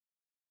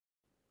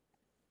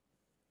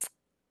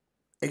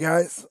Hey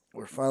guys,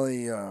 we're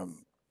finally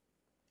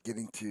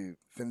getting to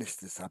finish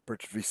this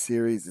hypertrophy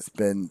series. It's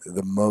been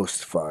the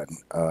most fun.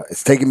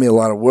 It's taken me a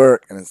lot of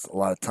work and it's a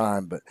lot of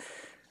time, but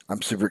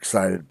I'm super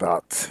excited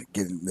about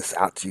getting this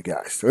out to you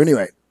guys. So,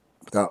 anyway,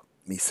 without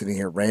me sitting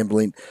here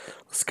rambling,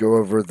 let's go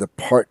over the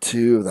part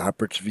two of the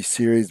hypertrophy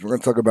series. We're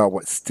going to talk about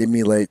what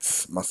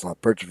stimulates muscle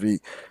hypertrophy.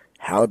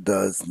 How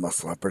does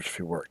muscle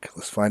hypertrophy work?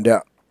 Let's find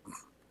out.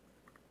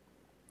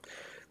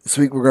 This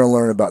week, we're going to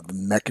learn about the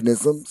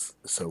mechanisms.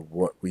 So,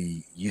 what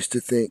we used to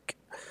think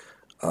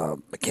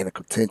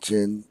mechanical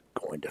tension,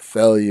 going to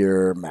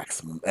failure,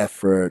 maximum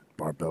effort,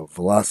 barbell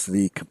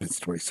velocity,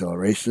 compensatory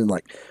acceleration.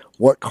 Like,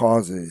 what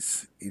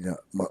causes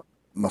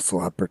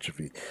muscle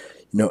hypertrophy?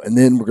 And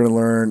then we're going to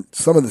learn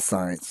some of the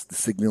science, the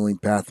signaling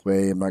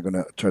pathway. I'm not going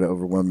to try to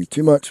overwhelm you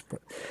too much,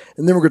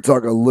 and then we're going to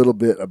talk a little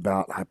bit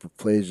about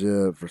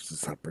hyperplasia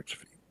versus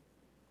hypertrophy.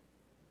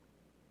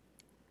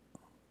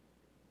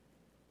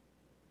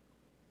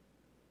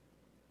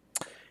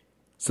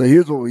 So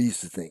here's what we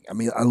used to think. I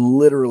mean, I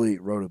literally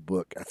wrote a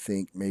book. I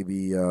think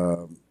maybe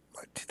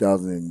like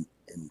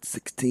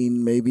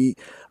 2016, maybe.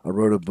 I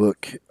wrote a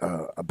book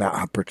about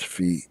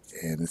hypertrophy,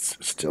 and it's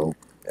still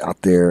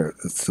out there.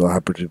 It's still a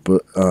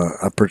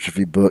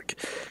hypertrophy book,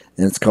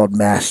 and it's called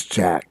Mass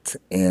Jacked.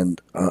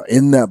 And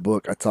in that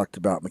book, I talked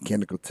about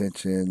mechanical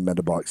tension,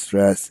 metabolic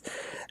stress,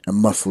 and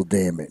muscle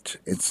damage.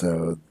 And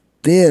so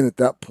then at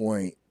that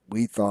point,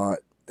 we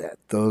thought that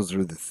those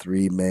are the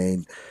three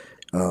main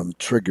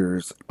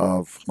triggers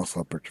of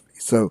muscle hypertrophy.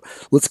 So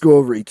let's go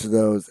over each of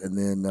those, and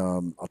then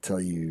I'll tell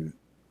you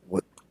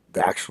what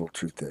the actual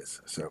truth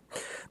is. So,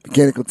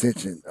 mechanical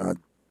tension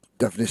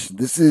definition.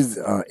 This is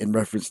in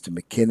reference to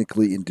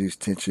mechanically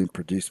induced tension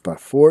produced by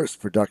force,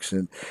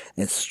 production,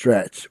 and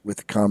stretch, with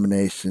the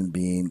combination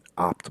being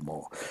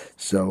optimal.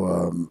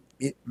 So,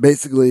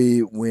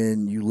 basically,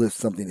 when you lift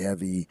something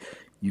heavy,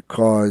 you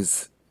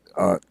cause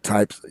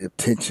types of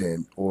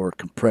tension or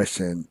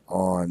compression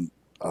on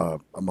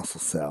a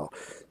muscle cell,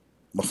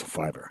 muscle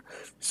fiber.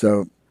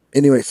 So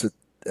anyway,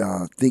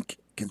 think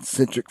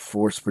concentric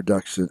force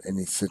production and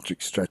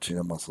eccentric stretching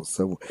of muscles.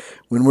 So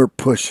when we're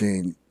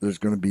pushing, there's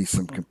going to be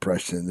some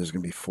compression. There's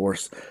going to be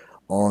force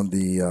on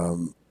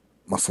the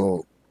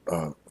muscle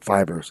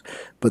fibers.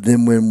 But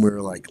then when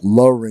we're like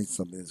lowering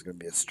something, there's going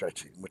to be a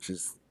stretching, which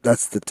is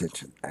that's the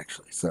tension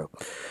actually. So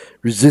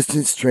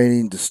resistance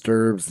training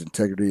disturbs the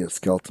integrity of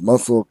skeletal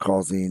muscle,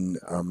 causing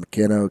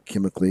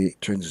mechanochemically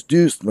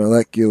transduced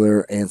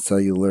molecular and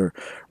cellular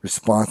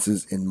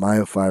responses in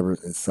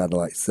myofibers and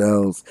satellite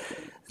cells.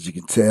 As you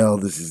can tell,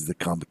 this is the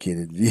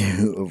complicated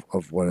view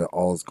of what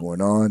all is going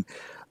on.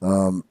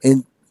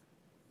 And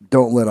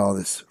don't let all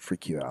this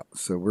freak you out.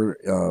 So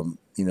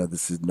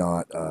this is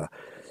not a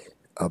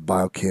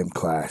biochem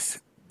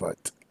class,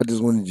 but I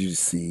just wanted you to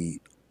see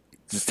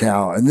just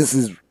how, and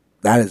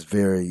that is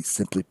very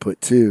simply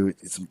put too.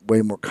 It's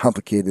way more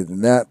complicated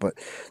than that, but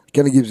it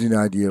kind of gives you an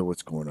idea of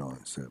what's going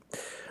on. So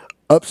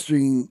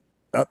upstream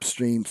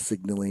upstream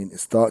signaling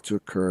is thought to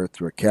occur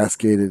through a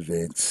cascade of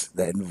events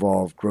that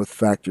involve growth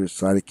factors,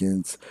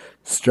 cytokines,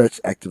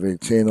 stretch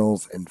activated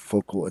channels, and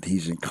focal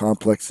adhesion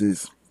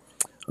complexes.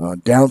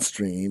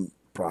 Downstream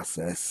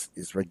process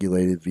is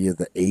regulated via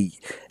the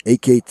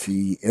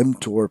AKT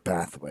mTOR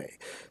pathway.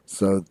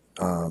 So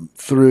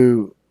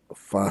through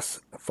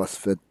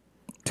phosphatidic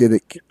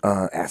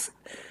acid.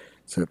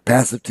 So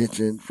passive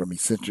tension from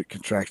eccentric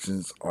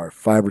contractions are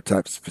fiber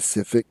type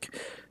specific.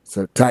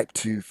 So type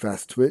 2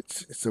 fast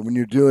twitch. So when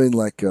you're doing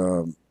like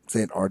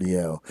say an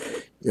RDL,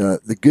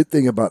 the good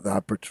thing about the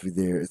hypertrophy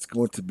there, it's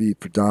going to be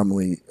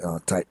predominantly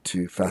type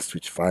 2 fast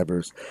twitch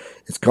fibers.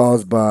 It's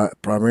caused by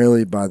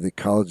primarily by the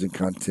collagen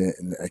content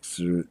in the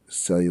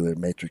extracellular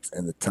matrix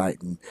and the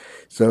titin.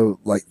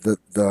 So like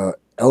the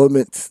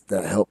elements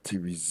that help to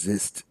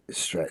resist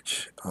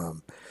stretch.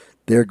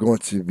 They're going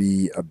to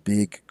be a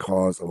big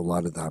cause of a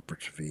lot of the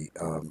hypertrophy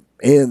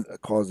and a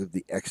cause of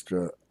the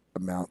extra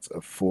amounts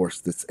of force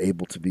that's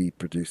able to be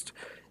produced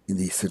in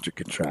the eccentric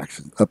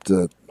contraction, up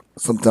to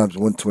sometimes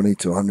 120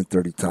 to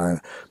 130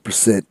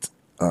 percent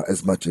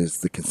as much as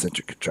the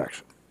concentric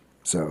contraction.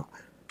 So,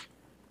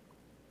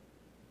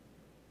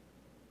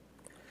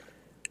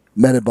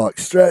 metabolic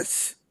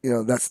stress,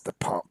 that's the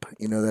pump.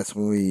 That's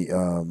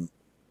when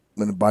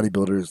the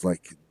bodybuilders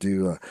like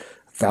do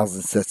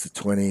 1,000 sets of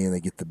 20 and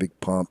they get the big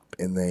pump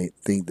and they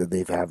think that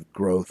they've have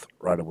growth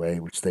right away,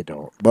 which they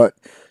don't. But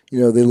they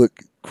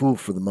look cool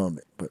for the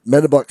moment. But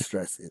metabolic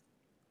stress, it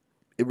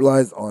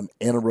relies on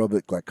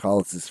anaerobic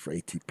glycolysis for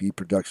ATP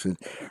production,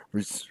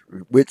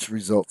 which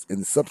results in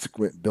the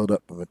subsequent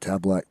buildup of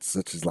metabolites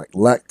such as like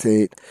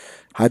lactate,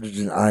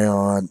 hydrogen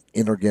ion,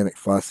 inorganic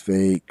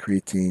phosphate,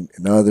 creatine,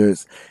 and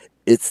others.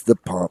 It's the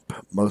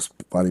pump most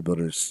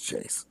bodybuilders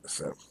chase.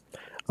 So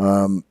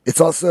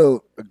it's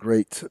also a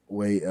great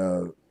way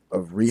of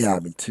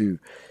rehabbing too.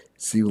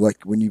 See,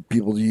 like when you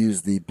people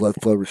use the blood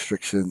flow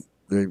restriction,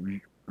 they're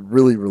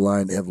really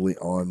relying heavily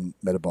on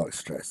metabolic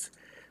stress.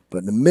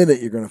 But in a minute,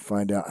 you're going to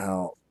find out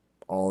how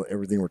all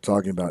everything we're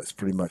talking about is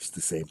pretty much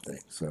the same thing.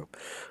 So,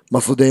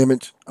 muscle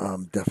damage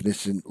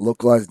definition: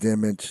 localized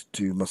damage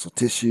to muscle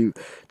tissue.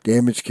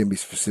 Damage can be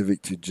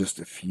specific to just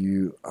a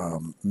few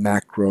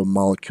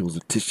macromolecules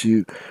of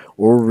tissue,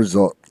 or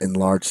result in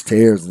large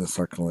tears in the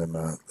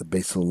sarcolemma, the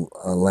basal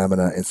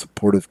lamina, and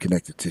supportive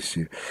connective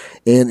tissue,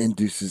 and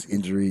induces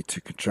injury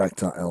to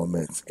contractile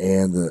elements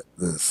and the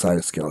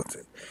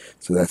cytoskeleton.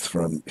 So that's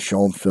from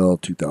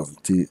Schoenfeld,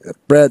 2002.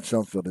 Brad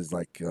Schoenfeld is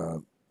like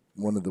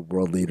one of the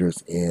world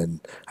leaders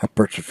in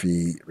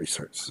hypertrophy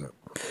research. So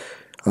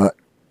uh,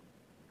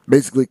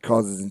 basically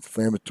causes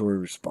inflammatory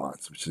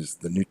response, which is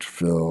the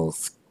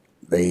neutrophils.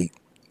 They,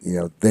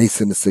 they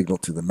send a signal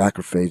to the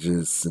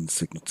macrophages, send a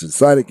signal to the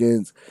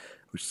cytokines,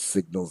 which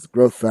signals the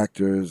growth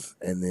factors,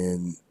 and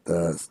then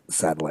the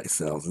satellite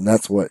cells. And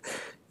that's what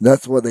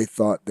they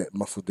thought that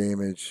muscle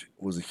damage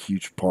was a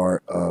huge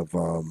part of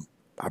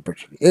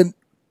hypertrophy, and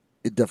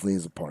it definitely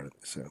is a part of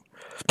it. So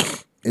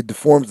it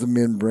deforms the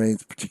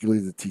membranes, particularly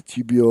the T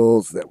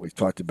tubules that we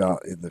talked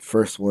about in the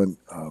first one,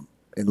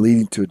 and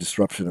leading to a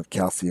disruption of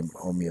calcium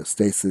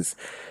homeostasis,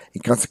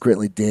 and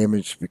consequently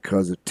damage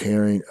because of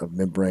tearing of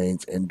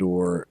membranes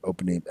and/or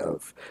opening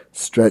of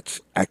stretch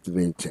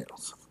activated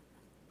channels.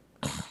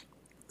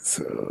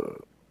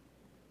 So,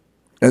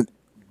 and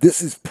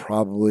this is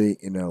probably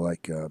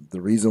like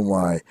the reason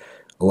why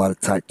a lot of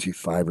type 2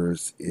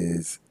 fibers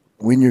is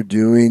when you're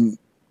doing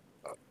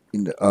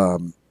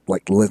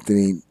like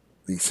lengthening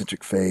the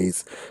eccentric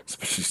phase,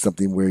 especially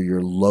something where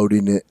you're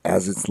loading it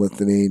as it's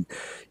lengthening,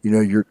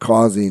 you're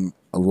causing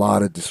a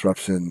lot of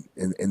disruption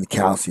in the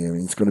calcium,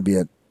 and it's going to be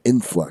an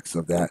influx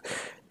of that.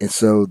 And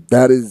so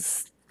that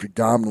is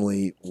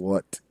predominantly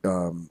what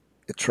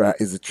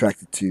is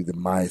attracted to the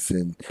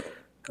myosin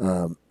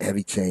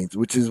heavy chains,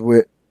 which is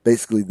where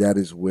basically that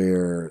is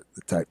where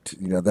the type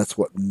 2, that's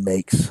what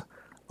makes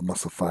a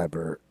muscle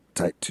fiber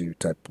type 2,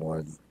 type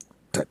 1,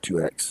 type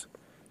 2X.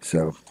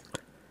 So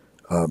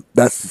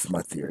that's just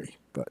my theory,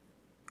 but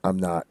I'm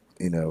not,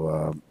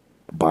 a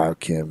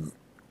biochem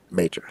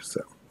major.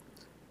 So,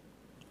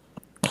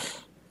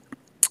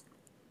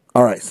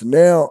 all right. So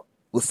now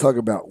let's talk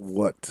about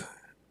what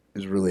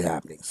is really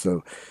happening.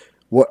 So,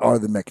 what are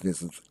the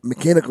mechanisms?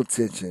 Mechanical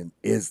tension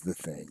is the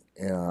thing,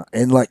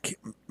 and like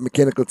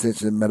mechanical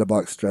tension,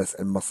 metabolic stress,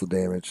 and muscle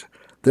damage,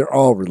 they're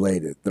all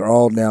related. They're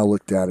all now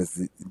looked at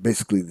as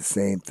basically the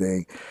same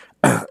thing.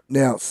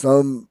 Now,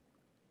 some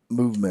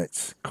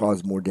movements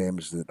cause more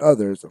damage than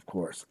others, of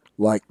course,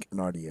 like an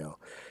RDL.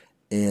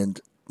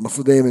 And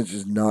muscle damage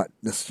is not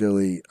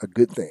necessarily a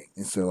good thing.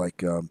 And so,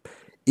 like,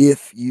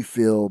 if you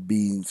feel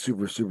being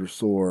super, super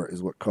sore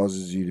is what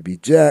causes you to be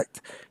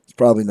jacked, it's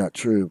probably not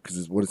true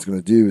because what it's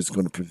going to do is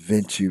going to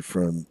prevent you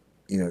from,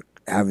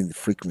 having the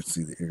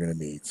frequency that you're going to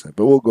need. So,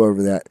 but we'll go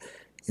over that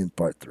in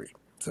part 3.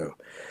 So,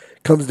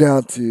 it comes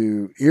down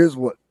to here's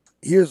what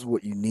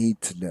you need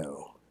to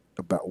know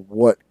about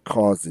what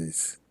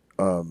causes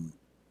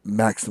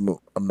maximum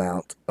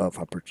amount of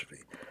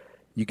hypertrophy.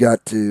 You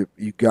got to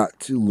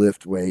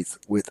lift weights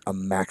with a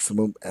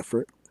maximum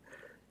effort.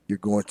 You're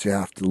going to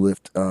have to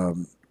lift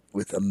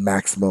with a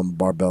maximum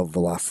barbell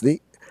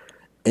velocity,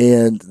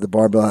 and the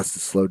barbell has to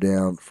slow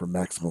down for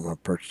maximum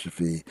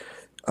hypertrophy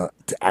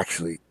to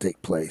actually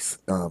take place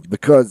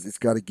because it's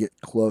got to get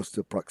close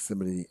to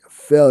proximity of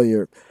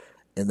failure,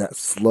 and that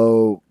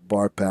slow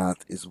bar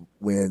path is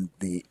when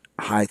the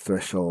high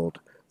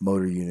threshold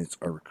motor units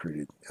are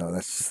recruited.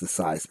 That's just the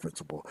size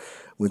principle.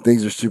 When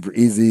things are super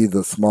easy,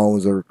 the small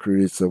ones are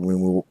recruited. So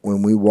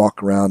when we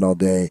walk around all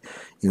day,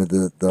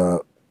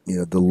 the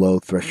low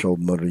threshold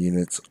motor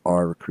units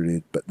are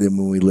recruited. But then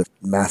when we lift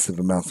massive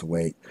amounts of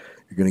weight,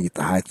 you're going to get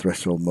the high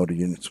threshold motor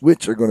units,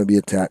 which are going to be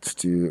attached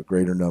to a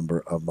greater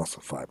number of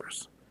muscle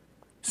fibers.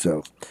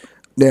 So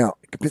now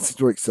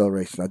compensatory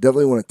acceleration. I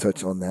definitely want to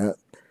touch on that,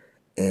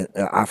 and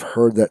I've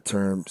heard that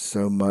term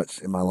so much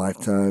in my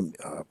lifetime.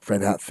 Dr.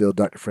 Fred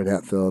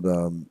Hatfield,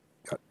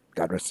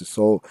 God rest his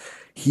soul,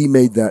 he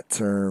made that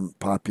term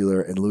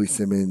popular, and Louis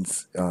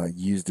Simmons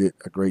used it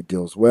a great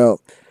deal as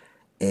well.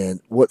 And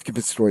what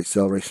compensatory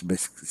acceleration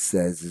basically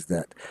says is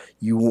that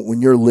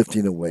when you're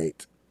lifting a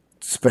weight,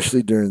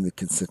 especially during the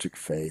concentric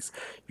phase,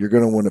 you're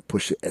going to want to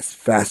push it as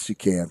fast as you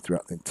can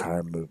throughout the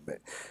entire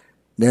movement.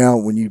 Now,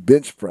 when you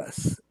bench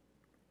press,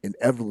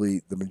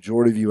 inevitably the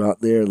majority of you out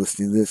there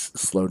listening to this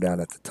slow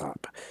down at the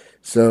top.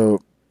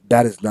 So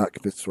that is not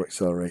compensatory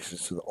acceleration.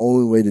 So the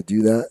only way to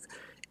do that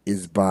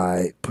is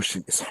by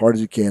pushing as hard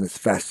as you can, as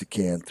fast as you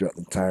can throughout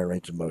the entire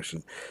range of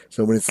motion.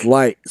 So when it's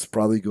light, it's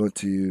probably going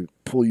to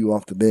pull you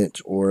off the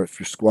bench, or if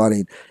you're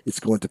squatting, it's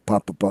going to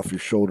pop up off your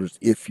shoulders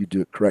if you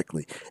do it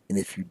correctly. And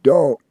if you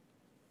don't,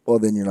 well,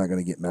 then you're not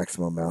going to get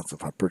maximum amounts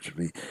of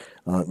hypertrophy.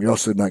 You're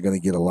also not going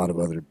to get a lot of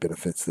other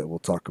benefits that we'll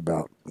talk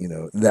about,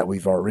 that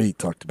we've already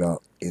talked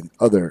about in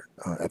other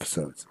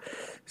episodes.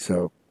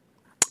 So,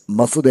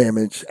 muscle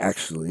damage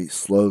actually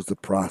slows the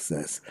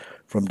process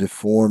from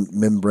deformed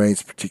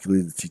membranes,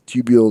 particularly the T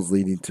tubules,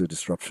 leading to a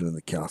disruption in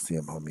the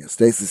calcium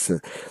homeostasis. So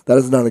that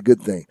is not a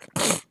good thing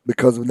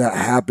because when that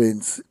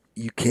happens,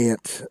 you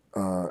can't,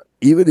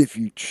 even if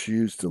you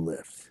choose to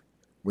lift,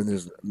 when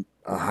there's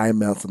high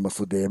amounts of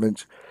muscle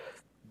damage,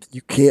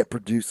 you can't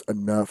produce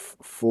enough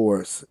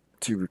force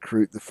to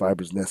recruit the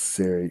fibers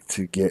necessary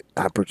to get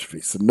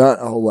hypertrophy. So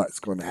not a whole lot is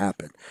going to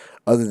happen,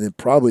 other than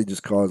probably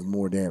just cause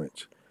more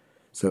damage.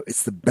 So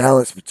it's the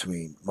balance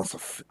between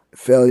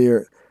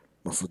failure,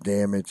 muscle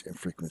damage, and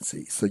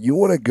frequency. So you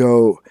want to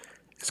go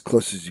as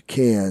close as you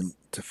can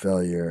to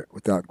failure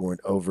without going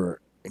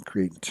over and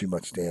creating too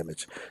much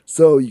damage.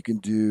 So you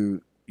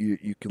can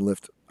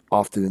lift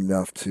often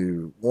enough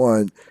to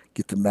one,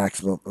 get the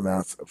maximum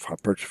amounts of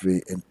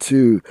hypertrophy, and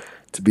two,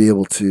 to be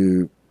able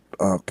to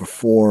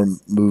perform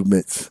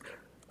movements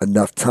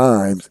enough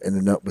times and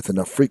enough with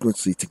enough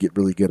frequency to get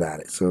really good at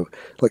it. So,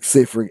 like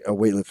say for a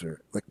weightlifter,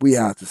 like we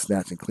have to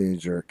snatch and clean and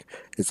jerk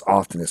as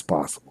often as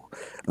possible.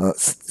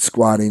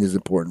 Squatting is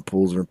important.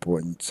 Pulls are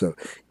important. So,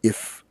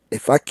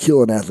 if I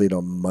kill an athlete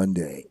on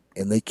Monday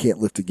and they can't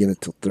lift again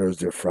until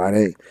Thursday or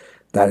Friday,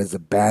 that is a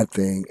bad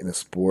thing in a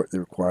sport that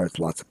requires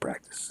lots of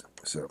practice.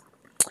 So,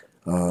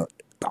 uh,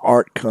 the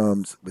art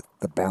comes with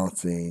the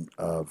balancing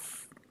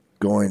of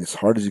going as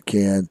hard as you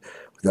can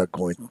without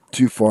going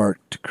too far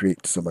to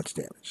create so much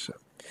damage. So,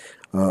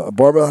 a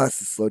barbell has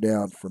to slow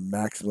down for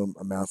maximum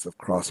amounts of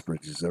cross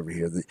bridges over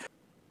here.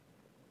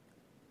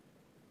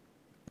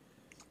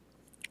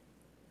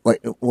 What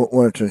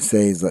I'm trying to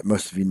say is that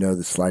most of you know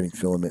the sliding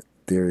filament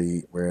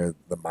theory, where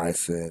the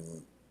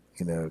myosin,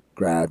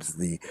 grabs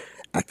the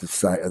active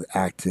site of the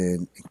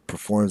actin,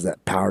 performs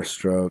that power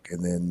stroke,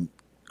 and then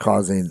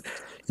causing,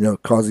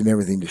 causing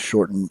everything to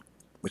shorten,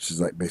 which is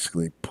like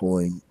basically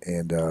pulling.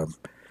 And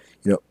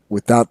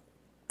without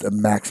the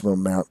maximum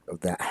amount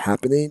of that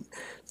happening,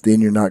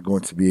 then you're not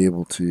going to be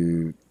able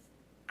to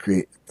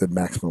create the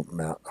maximum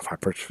amount of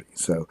hypertrophy.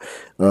 So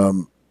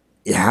um,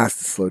 it has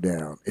to slow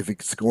down. If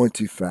it's going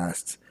too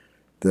fast,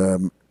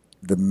 the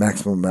the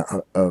maximum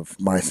amount of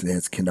myosin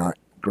heads cannot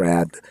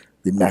grab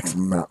the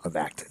maximum amount of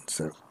actin.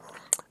 So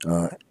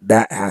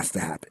that has to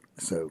happen.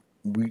 So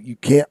you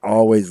can't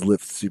always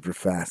lift super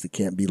fast. It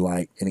can't be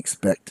light and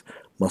expect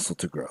muscle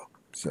to grow.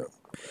 So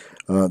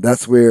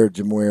that's where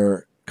Jim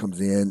Ware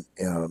comes in.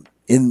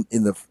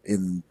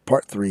 In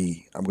part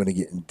three, I'm going to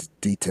get into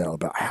detail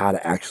about how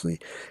to actually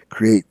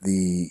create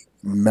the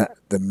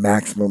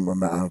maximum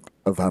amount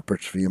of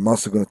hypertrophy. I'm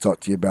also going to talk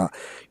to you about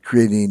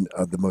creating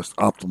the most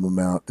optimal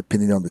amount,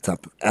 depending on the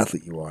type of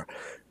athlete you are.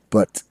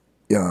 But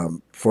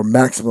for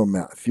maximum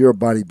amount, if you're a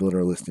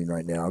bodybuilder listening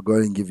right now, I'll go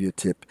ahead and give you a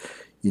tip.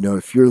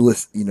 If you're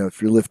lifting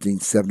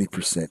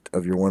 70%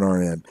 of your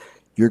 1RM,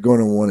 you're going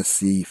to want to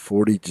see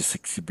 40 to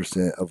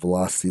 60% of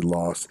velocity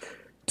loss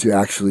to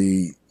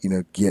actually,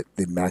 get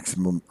the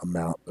maximum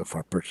amount of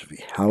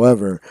hypertrophy.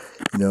 However,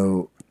 you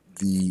know,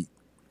 the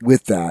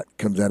with that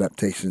comes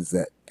adaptations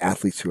that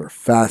athletes who are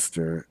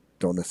faster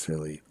don't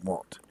necessarily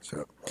want.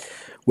 So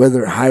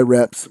whether high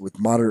reps with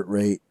moderate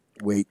rate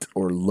weight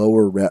or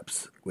lower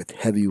reps with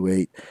heavy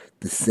weight,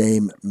 the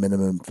same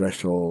minimum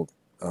threshold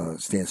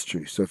stands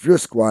true. So if you're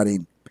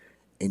squatting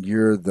and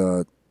you're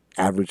the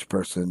average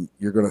person,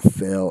 you're going to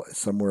fail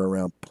somewhere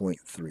around zero point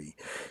 0.3.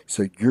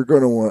 So you're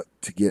going to want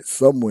to get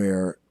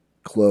somewhere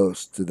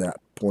close to that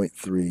zero point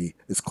 0.3,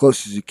 as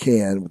close as you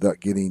can without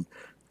getting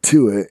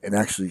to it and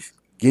actually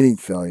getting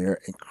failure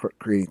and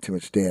creating too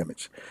much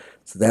damage.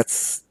 So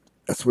that's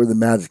where the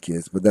magic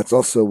is, but that's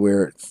also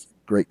where it's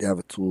great to have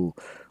a tool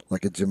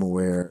like a Gym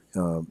Aware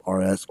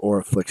RS or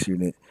a Flex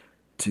unit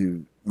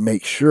to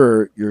make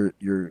sure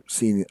you're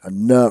seeing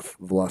enough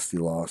velocity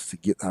loss to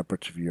get the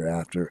hypertrophy you're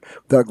after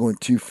without going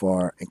too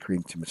far and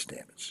creating too much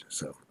damage.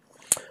 So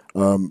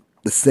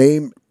the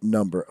same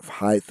number of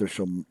high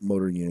threshold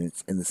motor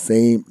units and the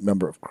same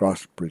number of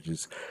cross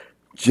bridges,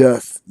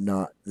 just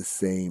not the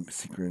same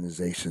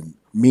synchronization.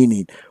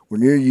 Meaning,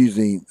 when you're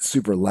using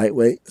super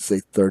lightweight, say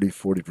 30,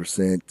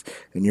 40%,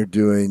 and you're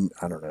doing,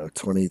 I don't know,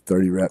 20,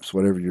 30 reps,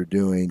 whatever you're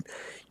doing,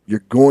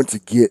 you're going to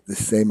get the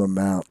same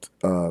amount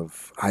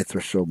of high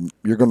threshold.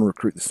 You're going to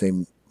recruit the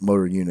same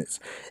motor units,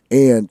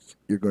 and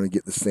you're going to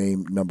get the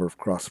same number of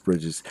cross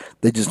bridges.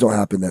 They just don't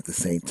happen at the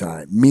same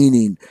time.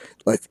 Meaning,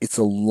 like it's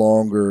a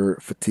longer,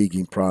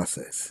 fatiguing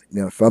process.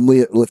 If I'm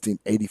lifting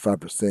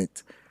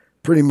 85%,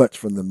 pretty much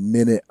from the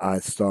minute I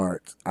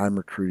start, I'm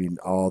recruiting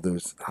all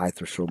those high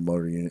threshold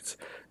motor units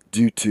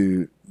due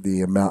to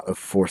the amount of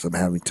force I'm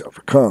having to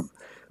overcome.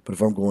 But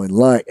if I'm going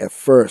light at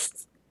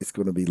first, it's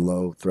going to be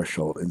low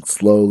threshold, and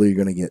slowly you're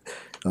going to get.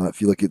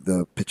 If you look at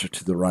the picture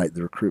to the right,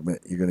 the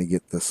recruitment, you're going to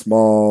get the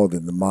small,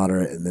 then the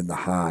moderate, and then the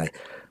high,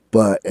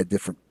 but at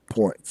different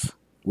points.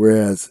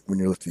 Whereas when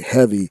you're lifting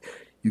heavy,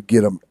 you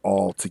get them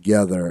all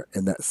together,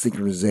 and that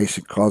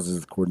synchronization causes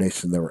the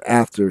coordination that we're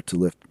after to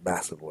lift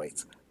massive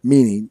weights.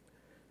 Meaning,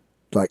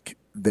 like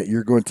that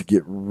you're going to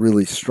get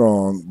really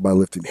strong by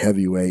lifting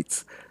heavy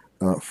weights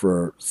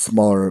for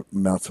smaller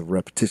amounts of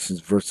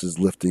repetitions versus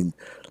lifting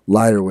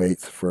lighter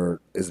weights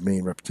for as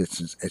many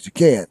repetitions as you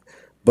can.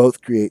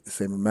 Both create the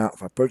same amount of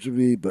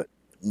hypertrophy, but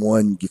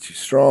one gets you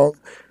strong.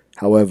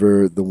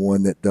 However, the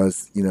one that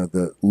does,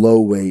 the low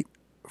weight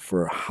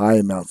for high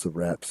amounts of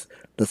reps,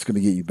 that's going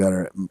to get you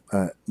better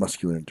at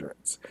muscular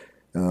endurance.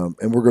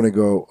 And we're going to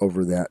go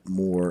over that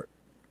more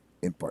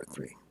in part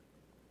three.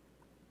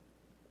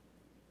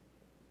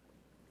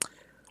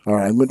 All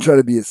right, I'm going to try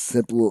to be as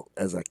simple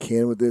as I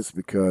can with this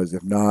because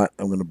if not,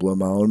 I'm going to blow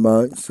my own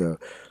mind. So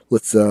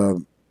let's.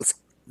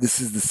 This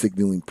is the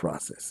signaling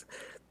process.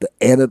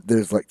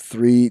 There's like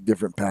three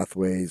different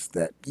pathways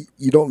that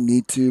you don't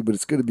need to, but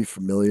it's going to be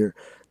familiar.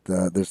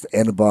 There's the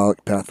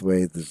anabolic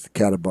pathway, there's the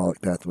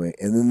catabolic pathway,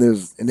 and then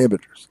there's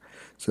inhibitors.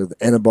 So the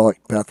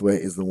anabolic pathway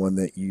is the one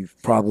that you've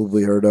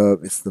probably heard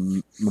of. It's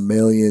the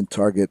mammalian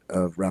target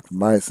of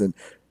rapamycin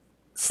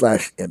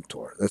slash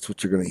mTOR. That's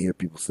what you're going to hear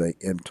people say,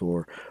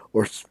 mTOR,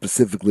 or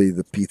specifically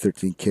the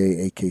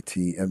P13K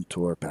AKT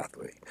mTOR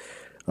pathway.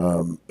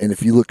 And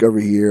if you look over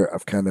here,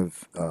 I've kind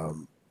of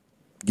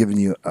given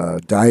you a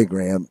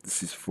diagram.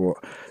 This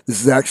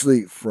is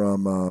actually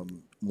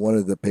from one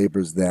of the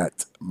papers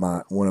that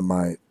my one of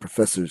my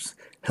professors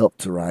helped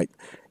to write.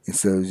 And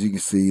so as you can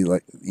see,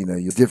 like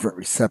you different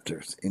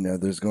receptors.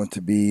 There's going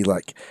to be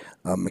like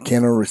a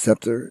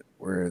mechanoreceptor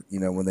where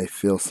when they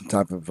feel some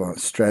type of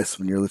stress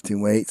when you're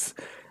lifting weights,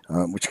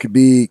 which could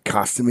be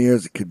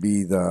costomeres, it could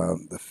be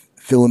the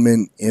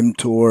filament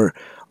mTOR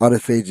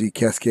autophagy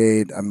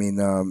cascade. I mean,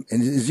 and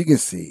as you can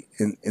see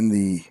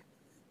in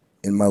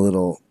my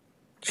little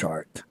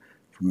chart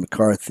from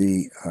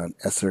McCarthy on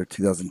ESSER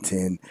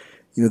 2010.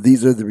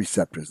 These are the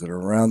receptors that are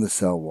around the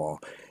cell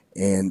wall,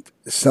 and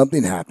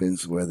something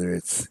happens, whether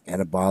it's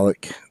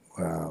anabolic,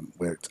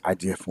 where it's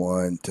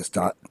IGF-1,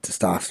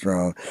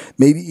 testosterone,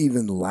 maybe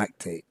even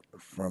lactate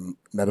from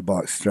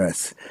metabolic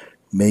stress.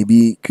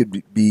 Maybe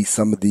could be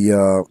some of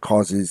the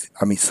causes.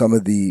 I mean, some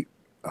of the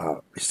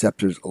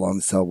receptors along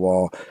the cell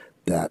wall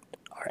that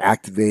are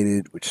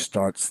activated, which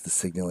starts the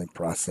signaling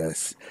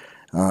process.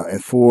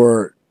 And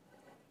for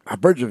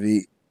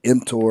hypertrophy,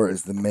 mTOR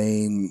is the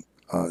main,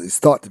 is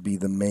thought to be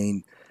the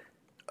main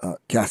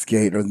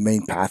cascade or the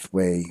main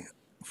pathway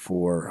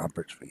for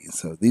hypertrophy. And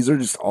so these are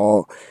just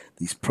all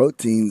these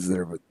proteins that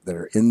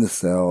are in the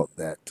cell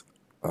that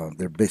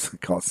they're basically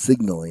called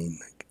signaling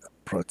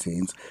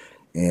proteins,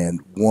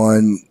 and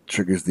one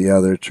triggers the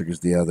other,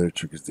 triggers the other,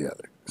 triggers the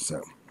other.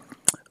 So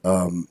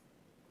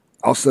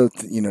also,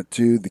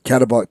 too, the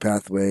catabolic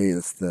pathway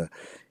is that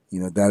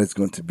is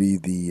going to be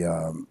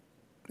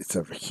it's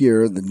over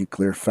here, the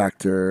nuclear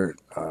factor,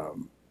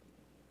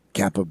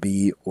 kappa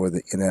B, or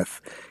the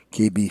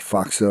NF-kB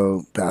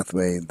FOXO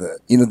pathway.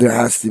 There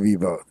has to be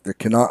both. There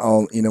cannot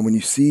all, when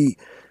you see,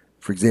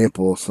 for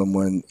example,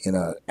 someone in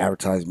an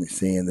advertisement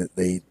saying that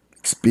they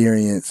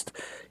experienced,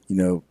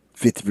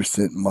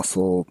 50%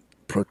 muscle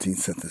protein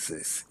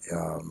synthesis,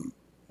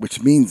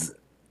 which means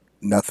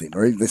nothing,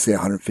 or even they say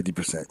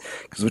 150%.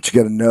 Because what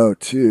you got to know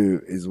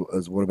too is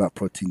what about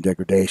protein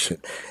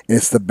degradation, and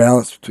it's the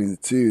balance between the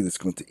two that's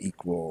going to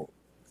equal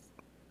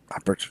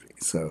hypertrophy.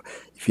 So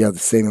if you have the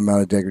same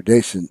amount of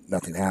degradation,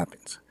 nothing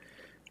happens,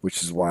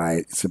 which is why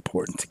it's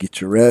important to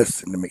get your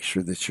rest and to make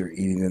sure that you're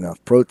eating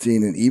enough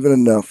protein and even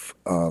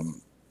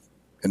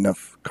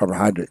enough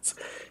carbohydrates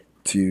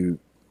to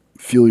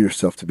fuel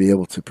yourself to be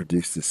able to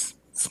produce this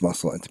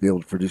muscle and to be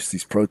able to produce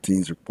these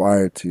proteins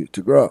required to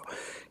grow.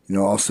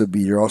 You're also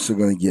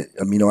going to get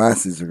amino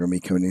acids are going to be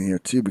coming in here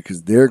too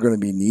because they're going to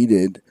be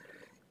needed,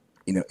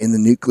 in the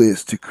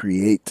nucleus to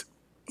create,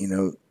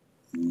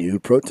 new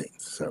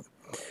proteins. So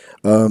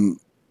um,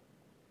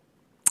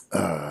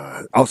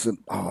 also,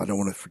 I don't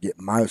want to forget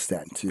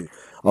myostatin too,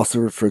 also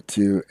referred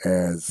to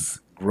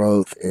as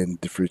growth and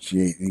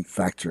differentiating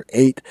factor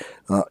 8.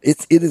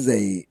 It is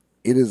an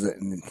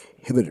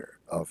inhibitor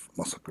of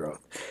muscle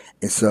growth,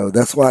 and so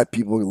that's why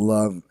people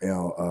love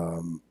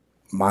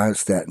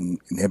myostatin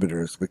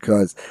inhibitors,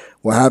 because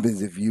what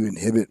happens if you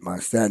inhibit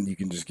myostatin, you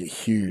can just get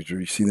huge. Or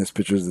you've seen those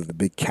pictures of the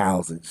big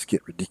cows that just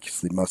get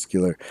ridiculously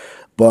muscular,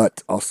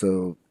 but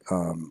also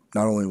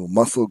not only will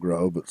muscle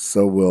grow, but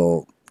so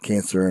will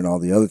cancer and all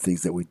the other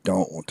things that we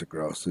don't want to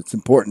grow. So it's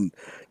important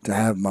to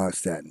have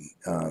myostatin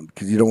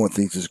because you don't want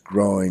things just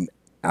growing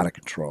out of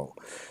control.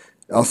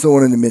 I also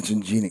wanted to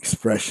mention gene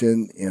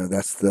expression.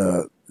 That's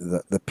the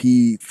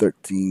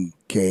P13K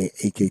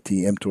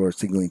AKT mTOR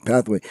signaling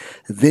pathway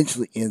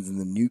eventually ends in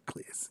the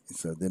nucleus. And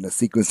so then a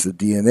sequence of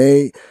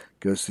DNA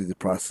goes through the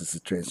process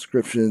of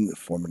transcription,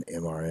 forming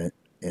mRNA.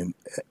 And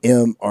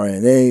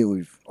mRNA,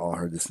 we've all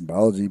heard this in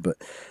biology, but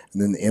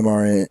and then the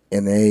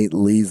mRNA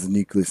leaves the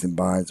nucleus and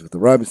binds with the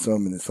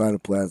ribosome in the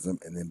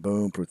cytoplasm, and then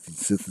boom, protein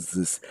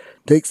synthesis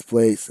takes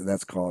place, and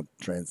that's called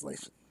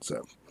translation.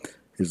 So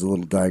here's a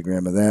little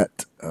diagram of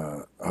that.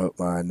 I hope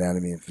my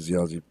anatomy and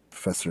physiology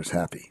professor is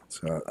happy.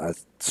 So I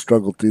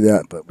struggled through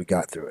that, but we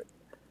got through it.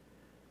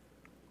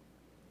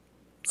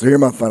 So here are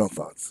my final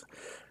thoughts.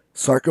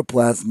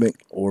 Sarcoplasmic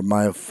or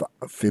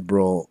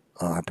myofibril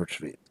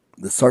hypertrophy.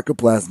 The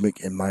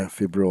sarcoplasmic and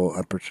myofibril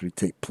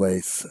hypertrophy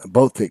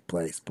both take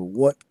place, but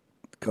what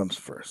comes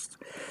first?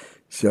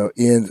 So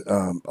in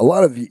a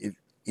lot of you, if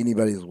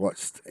anybody has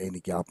watched Andy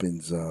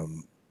Galpin's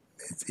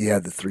he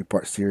had the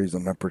three-part series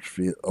on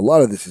hypertrophy. A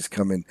lot of this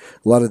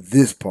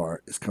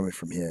part is coming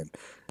from him.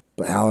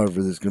 But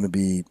however, there's going to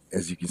be,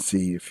 as you can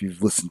see, if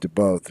you've listened to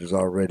both, there's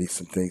already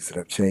some things that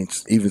have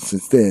changed even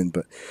since then.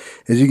 But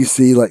as you can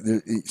see, like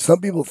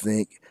some people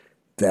think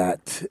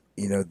that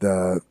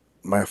the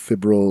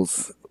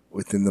myofibrils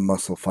within the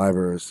muscle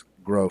fibers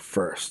grow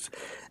first,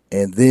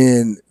 and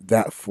then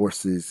that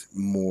forces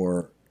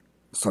more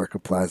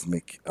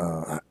sarcoplasmic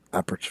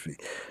hypertrophy.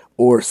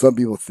 Or some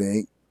people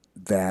think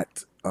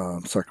that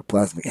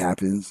sarcoplasmic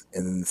happens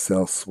and then the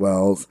cell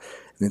swells,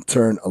 and in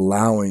turn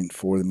allowing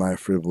for the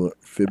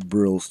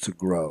myofibrils to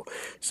grow.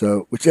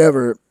 So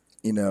whichever,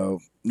 no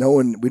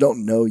one, we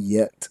don't know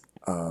yet,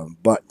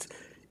 but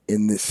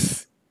in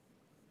this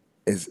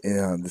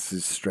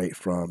is straight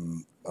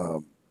from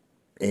Dr.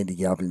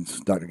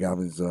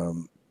 Galvin's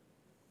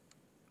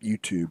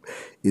YouTube,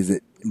 is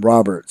that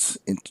Roberts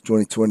in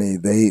 2020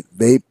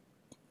 they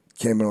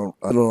came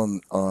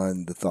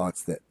on the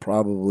thoughts that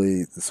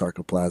probably the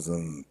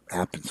sarcoplasm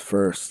happens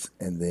first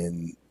and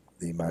then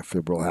the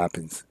myofibril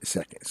happens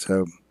second.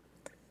 So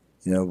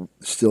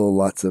still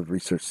lots of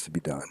research to be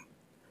done,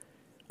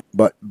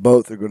 but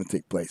both are going to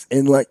take place.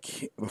 And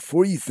like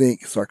before you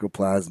think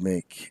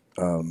sarcoplasmic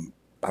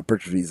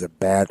hypertrophy is a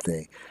bad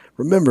thing,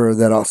 remember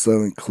that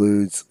also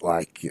includes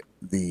like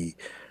the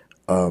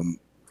um,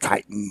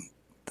 Titan,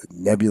 the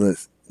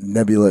nebulous,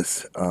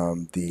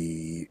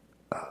 the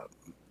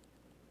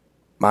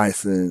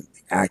myosin,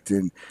 the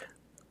actin.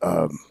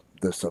 I'm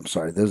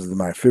sorry, those are the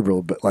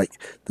myofibril, but like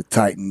the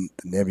Titan,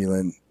 the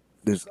nebulin,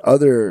 there's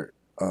other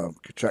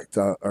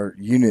contractile or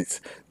units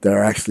that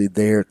are actually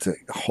there to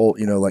hold.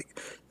 Like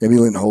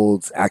nebulin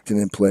holds actin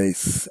in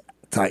place,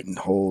 Titan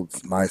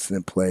holds myosin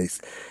in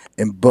place,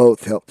 and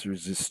both help to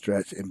resist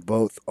stretch, and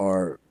both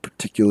are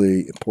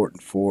particularly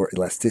important for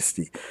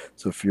elasticity.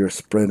 So if you're a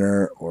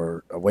sprinter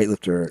or a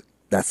weightlifter,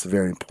 that's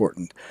very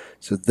important.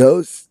 So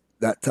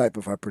that type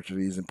of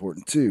hypertrophy is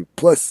important too.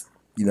 Plus,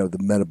 the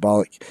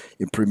metabolic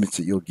improvements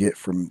that you'll get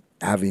from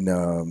having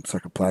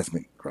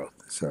sarcoplasmic growth.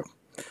 So,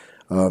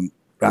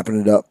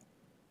 wrapping it up,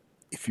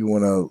 if you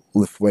want to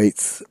lift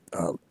weights,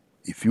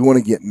 if you want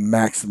to get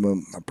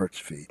maximum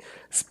hypertrophy,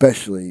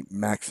 especially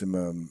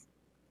maximum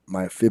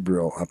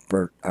myofibril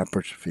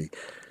hypertrophy,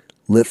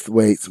 lift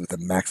weights with a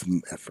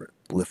maximum effort.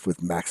 Lift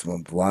with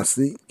maximum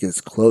velocity. Get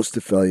as close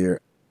to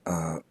failure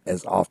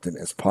as often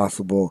as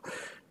possible,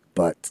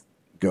 but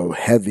go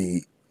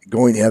heavy.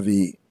 Going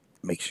heavy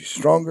makes you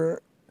stronger.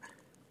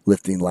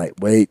 Lifting light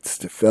weights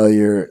to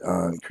failure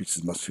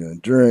increases muscular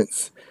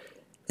endurance,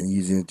 and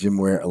using a gym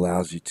wear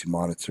allows you to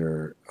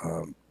monitor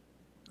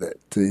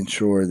to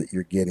ensure that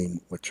you're getting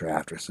what you're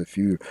after. So if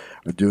you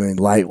are doing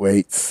light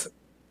weights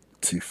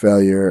to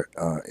failure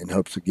in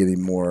hopes of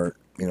getting more,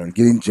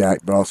 getting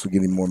jacked, but also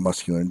getting more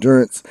muscular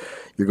endurance,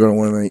 you're going to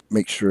want to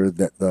make sure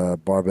that the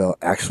barbell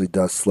actually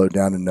does slow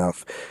down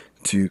enough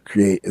to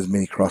create as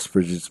many cross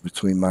bridges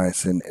between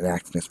myosin and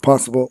actin as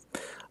possible.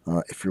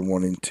 If you're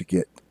wanting to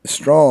get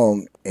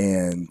strong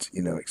and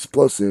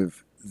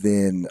explosive,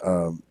 then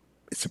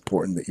it's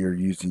important that you're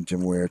using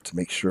gym wear to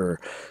make sure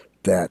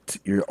that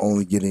you're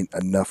only getting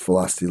enough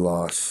velocity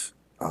loss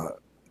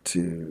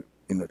to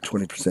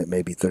 20%,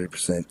 maybe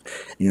 30%.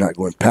 You're not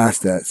going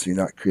past that, so you're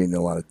not creating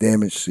a lot of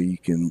damage, so you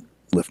can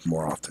lift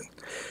more often.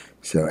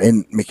 So,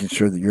 and making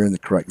sure that you're in the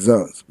correct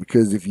zones,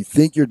 because if you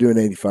think you're doing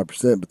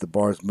 85%, but the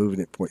bar is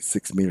moving at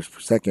 0.6 meters per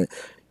second,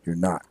 you're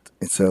not.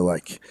 And so,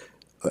 like,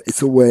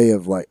 it's a way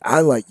of like I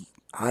like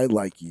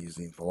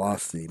using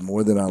velocity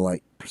more than I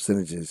like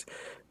percentages,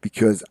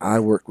 because I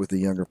work with a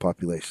younger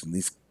population.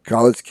 These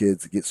college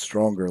kids get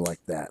stronger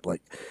like that.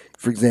 Like,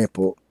 for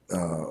example,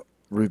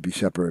 Ruby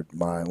Shepard,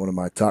 one of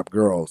my top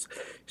girls,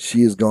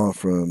 she has gone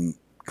from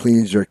clean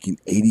and jerking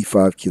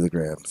 85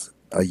 kilograms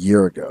a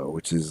year ago,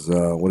 which is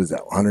what is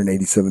that,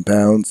 187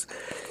 pounds,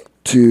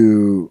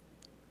 to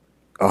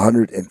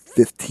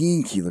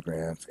 115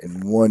 kilograms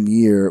in 1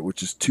 year,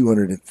 which is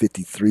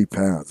 253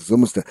 pounds. It's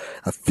almost a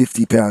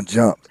 50-pound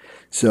jump.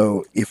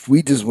 So if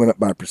we just went up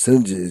by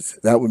percentages,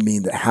 that would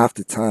mean that half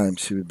the time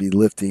she would be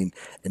lifting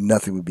and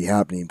nothing would be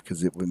happening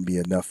because it wouldn't be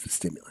enough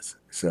stimulus.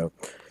 So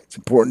it's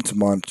important to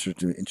monitor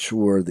to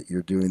ensure that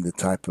you're doing the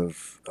type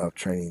of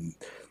training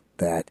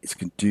that is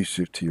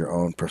conducive to your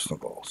own personal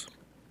goals.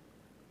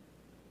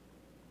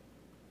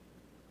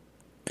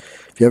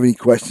 If you have any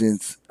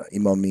questions,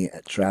 email me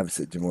at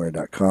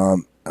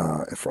travis@gymwear.com.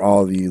 And for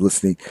all of you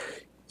listening,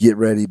 get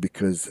ready,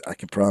 because I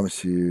can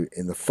promise you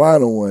in the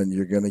final one,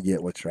 you're going to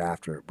get what you're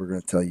after. We're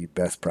going to tell you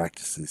best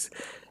practices.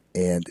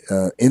 And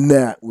in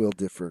that, we'll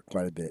differ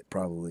quite a bit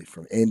probably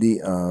from Andy.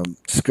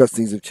 Discuss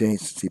things have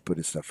changed since he put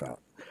his stuff out.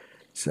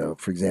 So,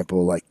 for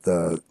example, like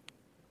the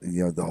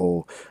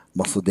whole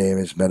muscle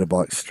damage,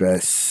 metabolic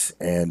stress,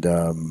 and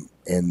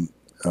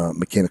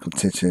mechanical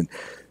tension,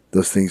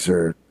 those things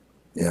are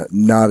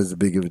not as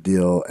big of a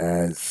deal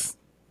as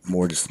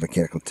more just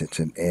mechanical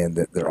tension, and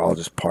that they're all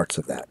just parts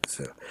of that.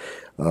 So,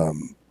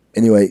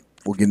 anyway,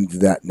 we'll get into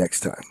that next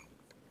time.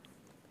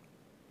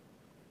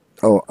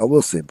 Oh, I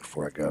will say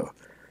before I go,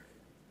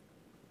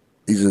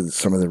 these are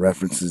some of the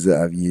references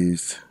that I've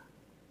used,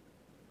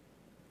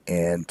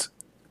 and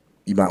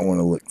you might want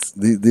to look.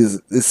 This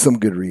is some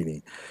good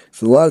reading.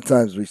 So a lot of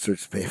times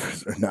research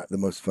papers are not the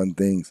most fun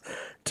things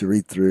to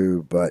read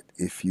through, but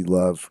if you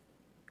love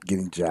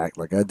getting jacked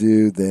like I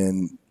do,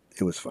 then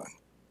it was fun.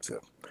 So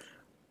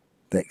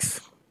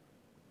thanks.